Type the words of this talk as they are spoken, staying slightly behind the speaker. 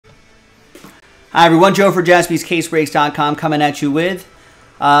Hi everyone, Joe for JaspysCaseBreaks.com coming at you with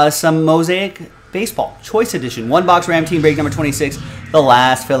some Mosaic Baseball Choice Edition. One box Ram Team break number 26. The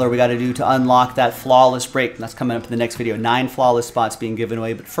last filler we got to do to unlock that flawless break. That's coming up in the next video. 9 flawless spots being given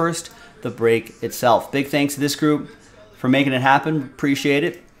away, but first, the break itself. Big thanks to this group for making it happen. Appreciate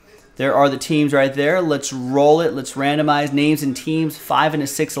it. There are the teams right there. Let's roll it. Let's randomize names and teams. 5 and a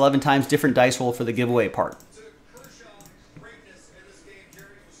 6, 11 times different dice roll for the giveaway part.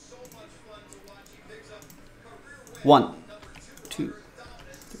 1, 2,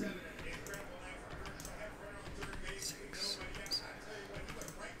 3, 6,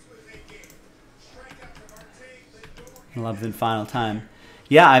 11th and final time.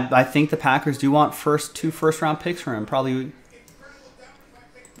 Yeah, I think the Packers do want two first-round picks for him. Probably,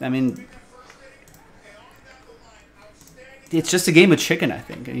 I mean, it's just a game of chicken, I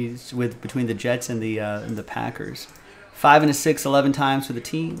think. He's between the Jets and the Packers. 5 and a 6, 11 times for the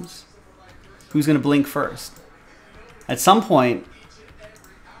teams. Who's going to blink first? At some point,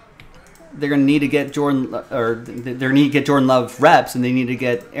 they're going to need to get Jordan Love reps, and they need to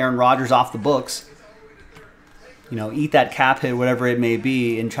get Aaron Rodgers off the books. You know, eat that cap hit, whatever it may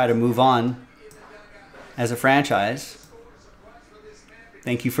be, and try to move on as a franchise.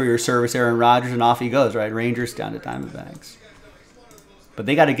 Thank you for your service, Aaron Rodgers, and off he goes, right? Rangers down to Diamondbacks. But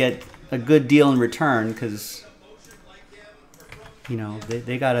they got to get a good deal in return because, you know,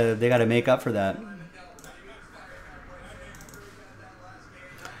 they gotta make up for that.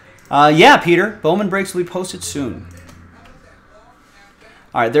 Yeah, Peter. Bowman breaks will be posted soon.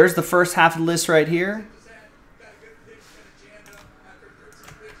 All right, there's the first half of the list right here.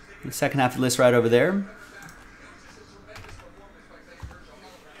 The second half of the list right over there.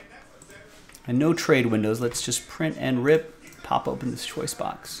 And no trade windows. Let's just print and rip. Pop open this choice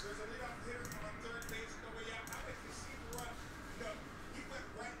box.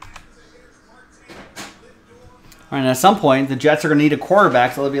 All right, and at some point, the Jets are going to need a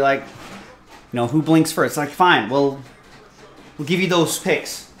quarterback, so they'll be like, you know, who blinks first? It's like, fine, we'll give you those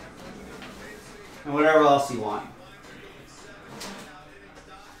picks. And whatever else you want.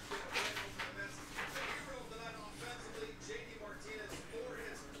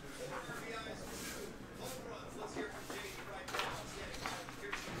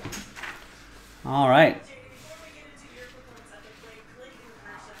 All right.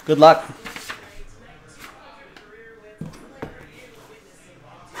 Good luck.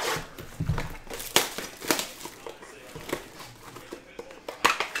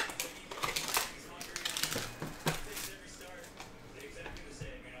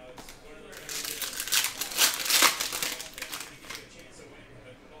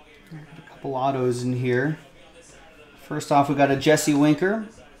 Couple autos in here. First off, we got a Jesse Winker.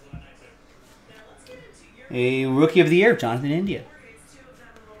 A Rookie of the Year, Jonathan India.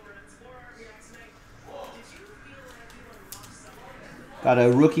 Got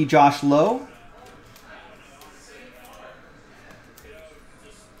a rookie Josh Lowe.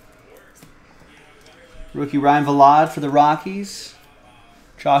 Rookie Ryan Vilade for the Rockies.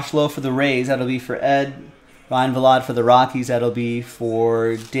 Josh Lowe for the Rays. That'll be for Ed. Ryan Vilade for the Rockies. That'll be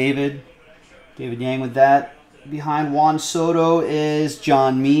for David. David Yang with that. Behind Juan Soto is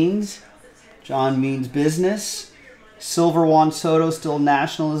John Means. John Means Business. Silver Juan Soto, still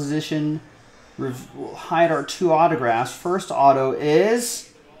Nationals edition. We'll hide our 2 autographs. First auto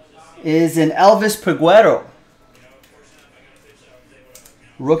is an Elvis Peguero.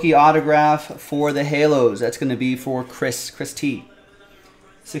 Rookie autograph for the Halos. That's going to be for Chris T.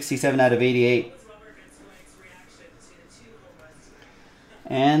 67 out of 88.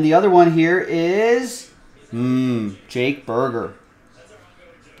 And the other one here is Jake Burger.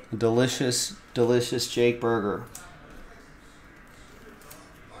 Delicious, delicious Jake Burger.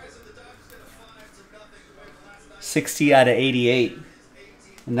 $60 out of 88.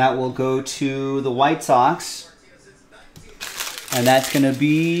 And that will go to the White Sox. And that's going to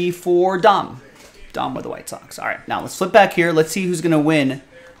be for Dom. Dom with the White Sox. All right, now let's flip back here. Let's see who's going to win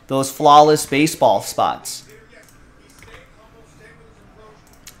those flawless baseball spots.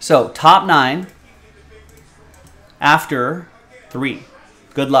 So, top 9 after 3.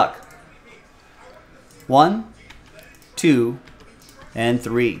 Good luck. 1, 2, and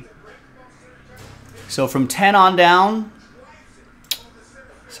 3. So from 10 on down,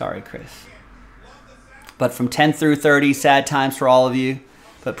 sorry, Chris. But from 10 through 30, sad times for all of you.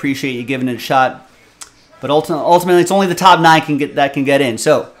 But appreciate you giving it a shot. But ultimately, it's only the top 9 that can get in.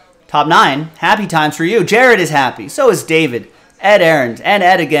 So, top 9, happy times for you. Jared is happy. So is David. Ed Aarons. And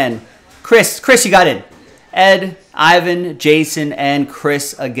Ed again. Chris, you got in. Ed, Ivan, Jason, and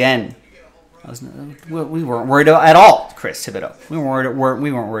Chris again. We weren't worried at all, Chris Thibodeau. We weren't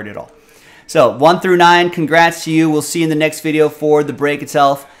worried at all. So 1 through 9, congrats to you. We'll see you in the next video for the break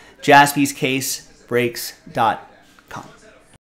itself. JaspysCaseBreaks.com.